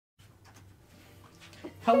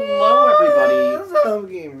Hello, everybody. What's up,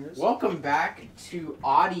 gamers? Welcome back to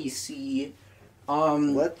Odyssey.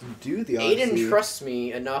 Let's do the Odyssey. Aiden trusts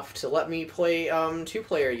me enough to let me play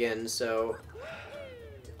two-player again. So.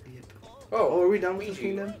 Oh, are we done with this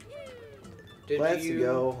kingdom? Let's you...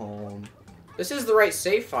 go home. This is the right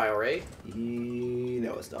save file, right?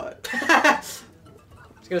 No, it's not. I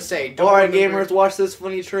was gonna say. Alright, gamers, watch this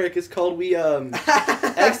funny trick. It's called we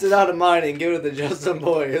exit out of mine and give it to the Justin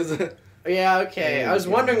Boys. Yeah, okay. Yeah, I was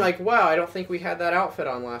okay. wondering, like, wow, I don't think we had that outfit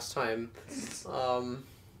on last time.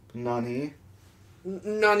 Nani?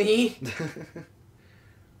 Nani?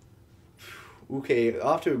 Okay,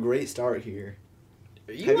 off to a great start here.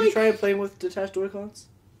 Have You tried playing with detached Joy-Cons?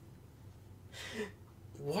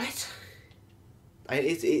 What?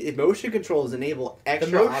 Motion controls enable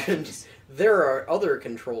extra The motion- options. There are other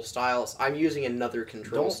control styles. I'm using another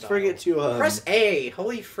control Don't style. forget to Press A.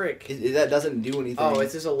 Holy frick. that doesn't do anything. Oh,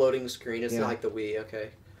 it's just a loading screen. It's Yeah. not like the Wii.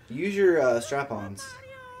 Okay. Use your strap-ons,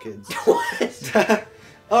 kids. What?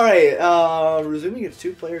 Alright, resuming its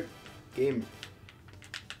two-player game.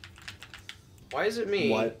 Why is it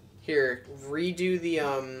me? What? Here, redo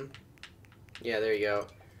the, Yeah, there you go.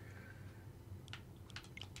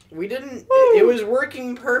 We didn't... It was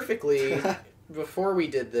working perfectly before we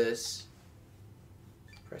did this.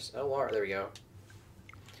 Press LR. There we go.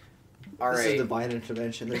 Alright. This is divine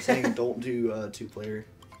intervention. They're saying don't do two-player.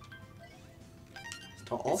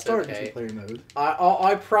 I'll start in two-player mode.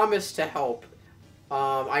 I promised to help.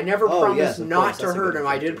 I never promised yes, of not course, to that's a hurt good him.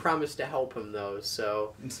 I did feature. promise to help him, though,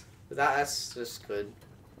 so... That's just good.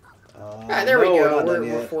 There There we no, go. We're,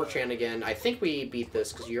 We're 4chan again. I think we beat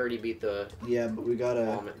this because you already beat the yeah, but we gotta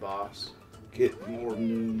vomit boss. get more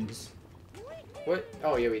moons. What?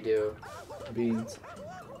 Oh yeah, we do. Beans.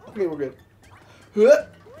 Okay, we're good. Huh.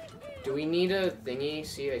 Do we need a thingy?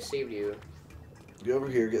 See, I saved you. Go over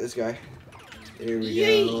here, get this guy. There we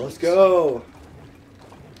Yeet. go. Let's go.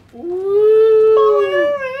 Ooh,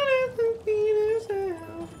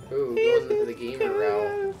 going the gamer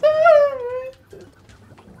route.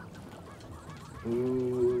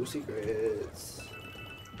 Ooh, secrets.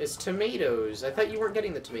 It's tomatoes. I thought you weren't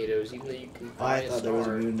getting the tomatoes, even though you can buy I a thought there was a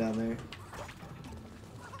star. moon down there.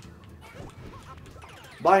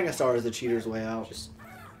 Buying a star is the cheater's way out. Just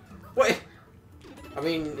what? I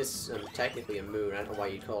mean, it's technically a moon. I don't know why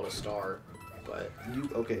you'd call it a star, but. You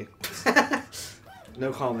okay?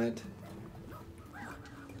 No comment.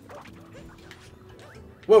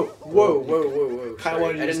 Whoa! Whoa! Whoa! Whoa! Whoa! Kinda Sorry.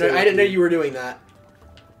 wanted you I to didn't stay know. I with didn't know me. you were doing that.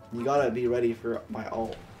 You gotta be ready for my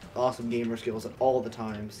awesome gamer skills at all the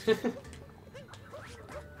times. There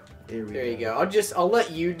we There you go. I'll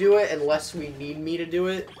let you do it unless we need me to do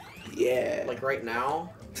it. Yeah. Like right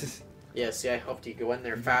now. Yeah, see, I helped you go in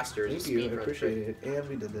there faster. Thank As a you. I speed run appreciate trick. it. And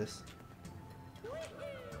we did this.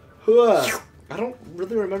 Huh. I don't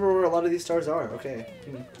really remember where a lot of these stars are. Okay.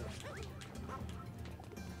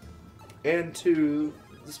 And to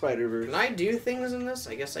the Spider-Verse. Can I do things in this?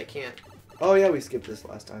 I guess I can't. Oh yeah, we skipped this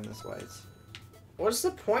last time. That's why it's. What's the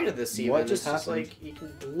point of this even? What just It's happened? like you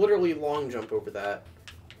can literally long jump over that.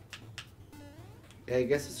 Yeah, I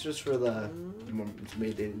guess it's just for the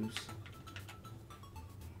tomatoes.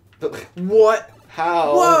 What?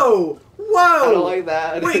 How? Whoa! Whoa! I don't like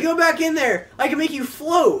that. Wait, go back in there. I can make you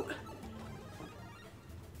float.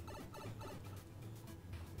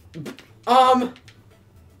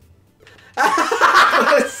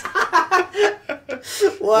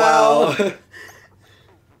 Wow.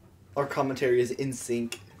 Our commentary is in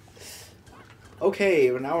sync. Okay,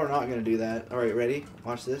 well now we're not gonna do that. All right, ready?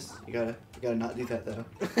 Watch this. You gotta not do that though.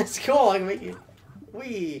 It's cool. I can make you.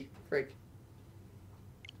 Wee. Frick.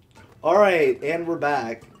 All right, and we're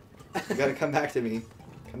back. You gotta come back to me.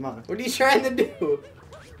 Come on. What are you trying to do?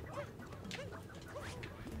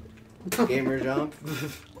 Gamer jump.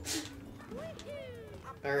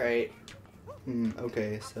 Alright.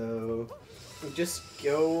 Okay, so Just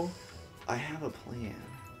go. I have a plan.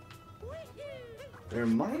 There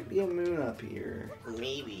might be a moon up here.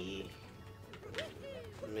 Maybe.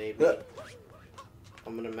 Maybe.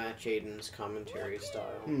 I'm gonna match Aiden's commentary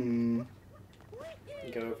style.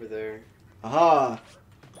 Go over there. Aha!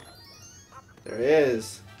 There it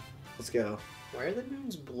is. Let's go. Why are the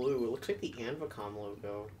moons blue? It looks like the Anvicom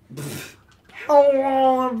logo.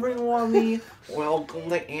 Hello everyone, welcome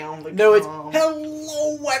to Anvicom. No, it's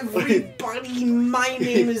hello everybody. My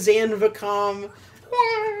name is Anvicom.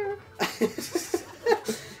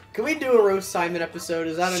 Can we do a Roast Simon episode?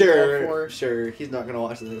 Is that uncalled for? Sure. He's not gonna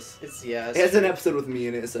watch this. It's yeah. It has an episode with me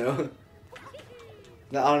in it, so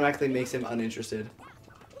that automatically makes him uninterested.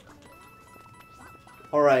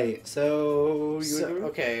 All right, so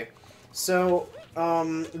Okay, so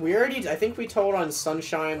We already, I think we told on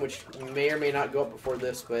Sunshine, which may or may not go up before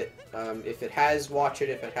this, but if it has, watch it.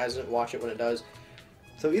 If it hasn't, watch it when it does.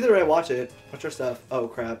 So either way, watch it. Watch our stuff. Oh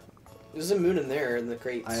crap! There's a moon in there in the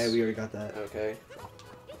crates. We already got that. Okay.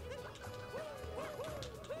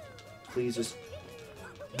 Please just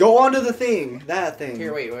go on to the thing. That thing.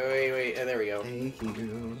 Here, wait. Oh, there we go. Thank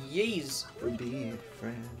you. Yeez. For being a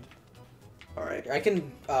friend. All right. I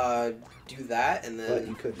can do that and then. But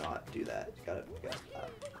you could not do that. You gotta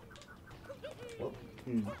stop. Well,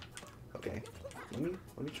 okay. Let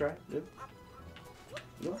me try. Yep.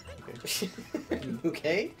 No. Okay.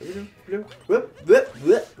 Okay.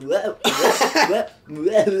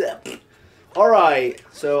 All right.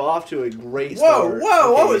 So off to a great start.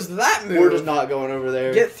 Whoa! Okay. What was that move? We're just not going over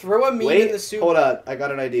there. Throw a meme in the soup. Hold on. I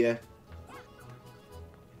got an idea.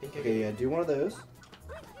 Okay, yeah. Do one of those.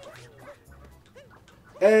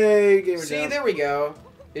 Hey, gamer. See, there we go.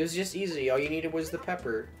 It was just easy. All you needed was the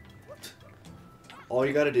pepper. All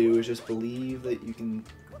you gotta do is just believe that you can.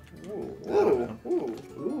 Ooh.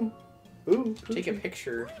 Take a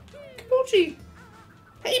picture. Kabuchi!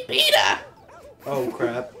 Hey, Peter! Oh,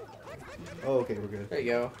 crap. Oh, okay, we're good. There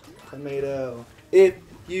you go. Tomato. If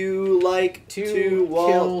you like to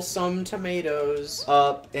kill some tomatoes.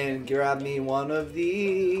 Up and grab me one of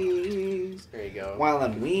these. There you go. Well,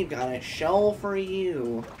 then we've got a show for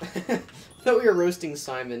you. I thought we were roasting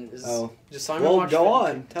Simon. Just Simon well, watch go video?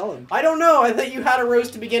 on. Tell him. I don't know. I thought you had a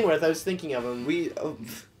roast to begin with. I was thinking of him.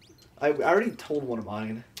 I already told one of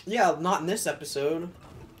mine. Yeah, not in this episode.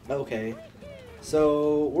 Okay.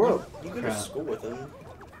 So, we're... You go to school with him.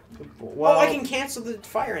 Well, oh, I can cancel the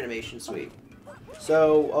fire animation. Sweet.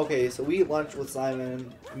 So, okay, so we eat lunch with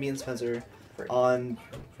Simon, me and Spencer, on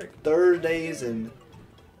Frick. Thursdays and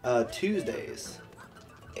Tuesdays.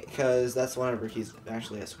 Because that's whenever he's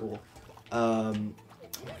actually at school. I can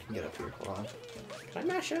get up here, hold on. Can I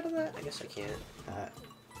mash out of that? I guess I can't.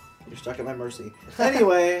 You're stuck at my mercy.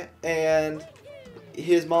 Anyway, and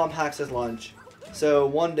his mom hacks his lunch. So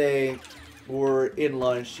one day, we're in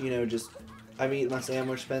lunch, you know, just... I'm eating my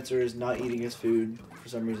sandwich. Spencer is not eating his food for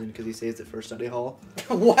some reason because he saves it for study hall.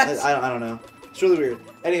 What? I don't know. It's really weird.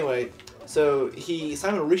 Anyway, so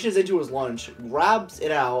Simon reaches into his lunch, grabs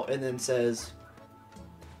it out, and then says...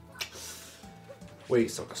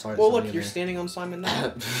 Wait, sorry. Well, look, you're standing on Simon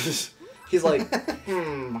now. He's like,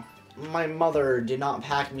 my mother did not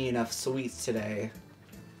pack me enough sweets today.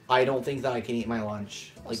 I don't think that I can eat my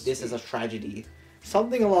lunch. Like, this is a tragedy.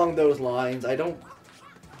 Something along those lines.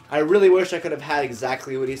 I really wish I could have had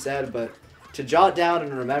exactly what he said, but to jot down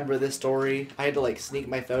and remember this story, I had to, like, sneak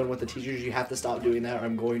my phone with the teachers. You have to stop doing that or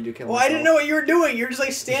I'm going to kill myself. Well, I didn't know what you were doing. You're just,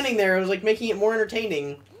 like, standing there. It was, like, making it more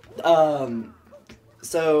entertaining.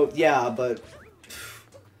 So, yeah, but...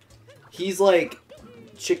 He's, like,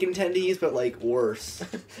 chicken tendies, but, like, worse.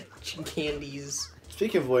 Chicken candies.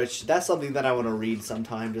 Speaking of which, that's something that I want to read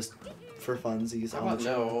sometime, just for funsies. How about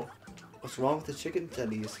no? What's wrong with the chicken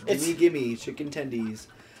tendies? Gimme, chicken tendies.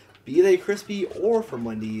 Be they crispy or from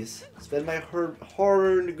Wendy's. Spend my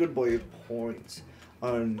hard-earned good boy points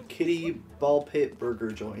on kitty ball pit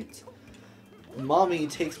burger joints. Mommy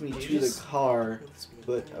takes me to the car,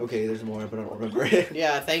 but okay, there's more, but I don't remember it.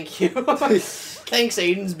 Yeah, thank you. Thanks,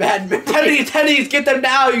 Aiden's bad memory. Tendies, get them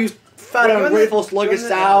now, you fat ungrateful sluggish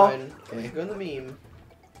sow. Okay, go in the meme.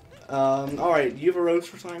 Alright, do you have a roast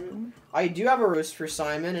for Simon? I do have a roast for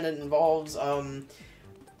Simon, and it involves,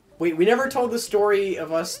 wait, we never told the story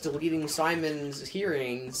of us deleting Simon's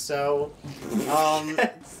hearing, so,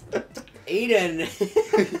 Aiden...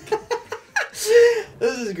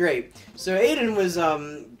 This is great. So Aiden was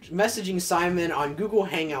messaging Simon on Google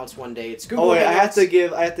Hangouts one day. It's Google Hangouts.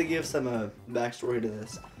 I have to give some backstory to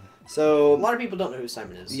this. So a lot of people don't know who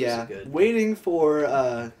Simon is. Yeah, this is good. Waiting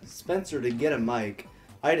for Spencer to get a mic,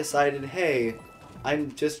 I decided, hey,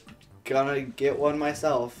 I'm just gonna get one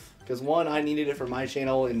myself. Because one, I needed it for my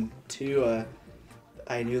channel, and two,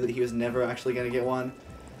 I knew that he was never actually gonna get one.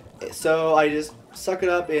 So I just suck it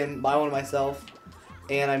up and buy one myself.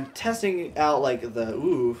 And I'm testing out, like,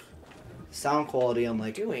 the, sound quality. I'm,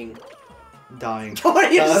 like, dying.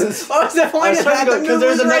 What is the point of that? Because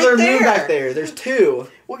there's another moon back there. There's two.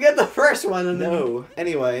 We'll get the first one. And no.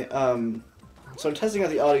 Anyway, so I'm testing out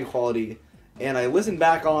the audio quality. And I listened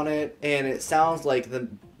back on it, and it sounds like the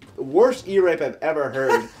worst ear rape I've ever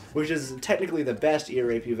heard. Which is technically the best ear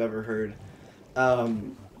rape you've ever heard.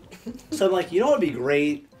 So I'm like, you know what would be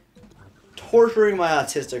great? Torturing my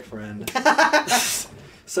autistic friend.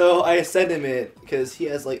 So I send him it because he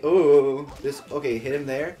has like, okay, hit him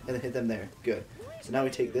there and then hit them there. Good. So now we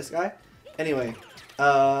take this guy. Anyway,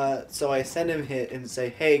 so I send him hit and say,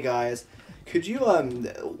 hey guys, could you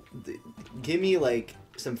give me like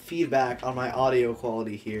some feedback on my audio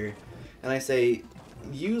quality here, and I say,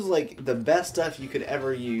 use like the best stuff you could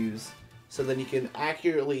ever use, so then you can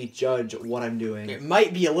accurately judge what I'm doing. It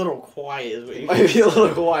might be a little quiet. It might be a little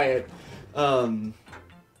quiet.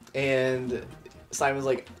 And Simon's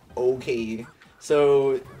like, okay.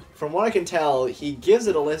 So from what I can tell, he gives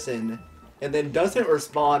it a listen and then doesn't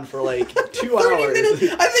respond for like 2 hours. Minutes.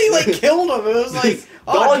 I think he like killed him. It was like,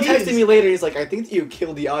 Dalton texted me later. He's like, I think that you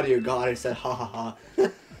killed the audio god. I said, ha ha ha.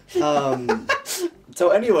 So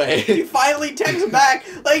anyway, he finally texts back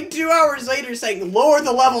like 2 hours later saying, lower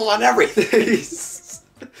the level on everything.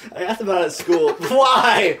 I asked about it at school.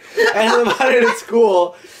 Why? I asked about it at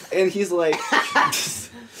school, and he's like,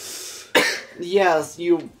 yes,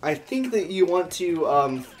 I think that you want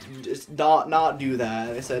to just not do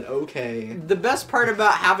that. I said, okay. The best part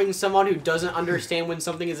about having someone who doesn't understand when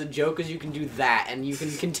something is a joke is you can do that, and you can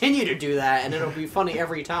continue to do that, and it'll be funny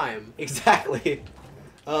every time. Exactly.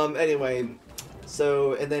 Anyway,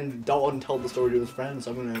 so, and then Dalton told the story to his friend,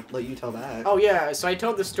 so I'm gonna let you tell that. Oh yeah, so I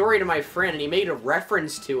told the story to my friend, and he made a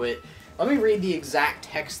reference to it. Let me read the exact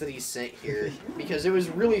text that he sent here, because it was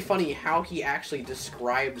really funny how he actually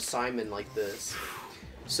described Simon like this.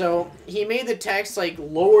 So, he made the text, like,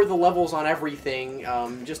 lower the levels on everything,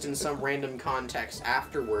 just in some random context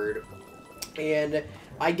afterward. And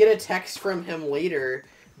I get a text from him later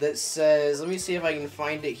that says, let me see if I can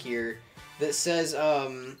find it here, that says,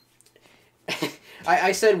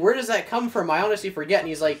 I said, where does that come from? I honestly forget. And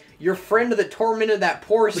he's like, your friend that tormented that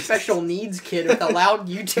poor special needs kid with a loud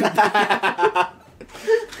YouTube video.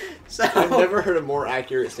 So, I've never heard a more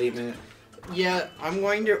accurate statement. Yeah, I'm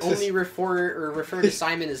going to only refer to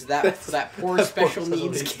Simon as that poor special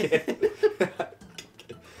needs kid.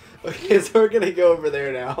 Okay, so we're gonna go over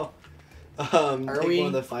there now. Are take we? one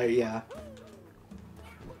of the fire, yeah.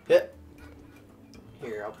 Yep.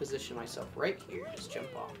 Here, I'll position myself right here. Just jump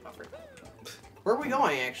off. Where are we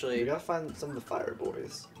going, actually? We gotta find some of the fire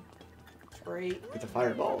boys. Right. Get the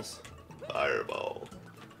fireballs. Fireball.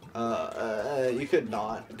 You could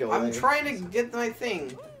not go away. I'm trying to get my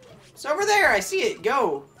thing. It's over there. I see it.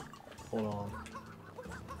 Go. Hold on.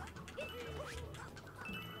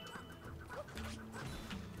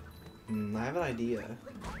 I have an idea.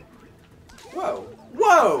 Whoa.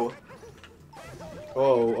 Whoa.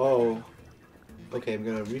 Oh. Okay, I'm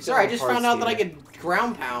gonna reset. Sorry, I my just parts found out that I here. could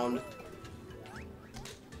ground pound.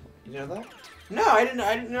 You know that? No, I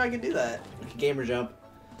didn't know I could do that. Gamer jump.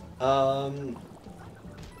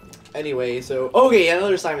 Anyway, so okay,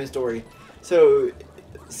 another Simon story. So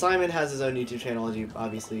Simon has his own YouTube channel, as you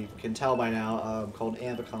obviously can tell by now, called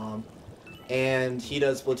Ambicom, and he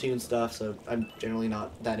does Splatoon stuff. So I'm generally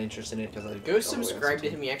not that interested in it because I Go subscribe to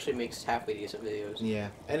him. He actually makes halfway decent videos. Yeah.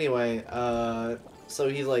 Anyway, so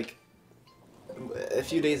he's like, a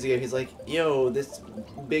few days ago, he's like, yo, this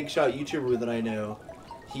big shot YouTuber that I know,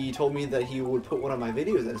 he told me that he would put one of my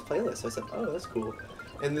videos in his playlist. So I said, oh, that's cool.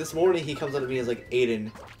 And this morning he comes up to me and is like, Aiden,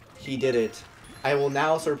 he did it. I will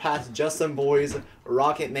now surpass Just Some Boys,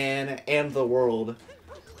 Rocket Man, and the world.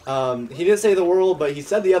 He didn't say the world, but he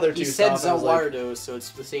said the other two He said stuff. Zalardo, so it's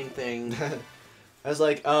the same thing. I was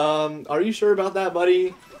like, are you sure about that,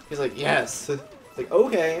 buddy? He's like, yes. Like,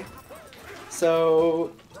 okay.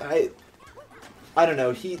 So, I don't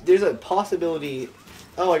know. There's a possibility.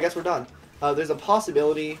 Oh, I guess we're done. There's a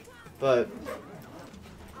possibility, but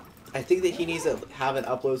I think that he needs to have an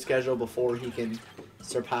upload schedule before he can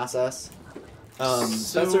surpass us.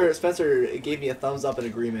 Spencer gave me a thumbs up in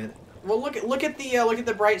agreement. Well, look at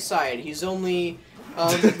the bright side. He's only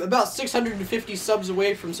about 650 subs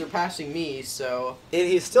away from surpassing me. So. And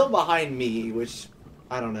he's still behind me, which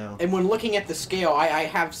I don't know. And when looking at the scale, I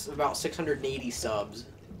have about 680 subs.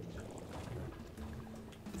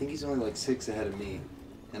 I think he's only like 6 ahead of me.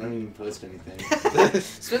 I don't even post anything.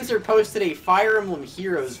 Spencer posted a Fire Emblem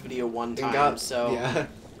Heroes video one time, so... Yeah.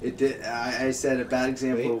 It did. I said a bad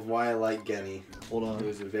example Wait. of why I like Genny. Hold on. It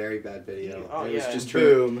was a very bad video. Oh, it yeah. was just her.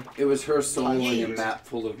 Boom. It was her soloing a Yeet. map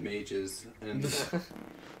full of mages, and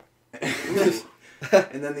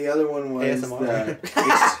and then the other one was ASMR.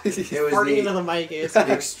 it was Farting into the the mic is...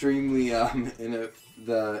 extremely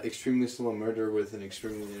the extremely slow murder with an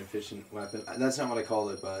extremely inefficient weapon. That's not what I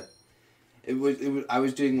called it, but it was I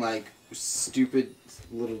was doing like stupid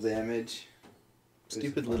little damage.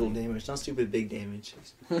 Stupid little damage, not stupid big damage.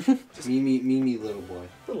 Me, little boy.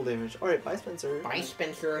 Little damage. Alright, bye, Spencer. Bye,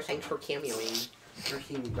 Spencer. Thanks for cameoing.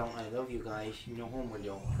 I love you guys. You know home with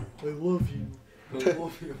you. I love you. I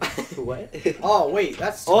love you. What? Oh, wait,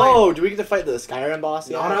 that's time. Oh, do we get to fight the Skyrim boss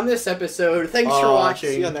yet? Not on this episode. Thanks for See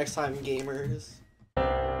watching. you next time, gamers.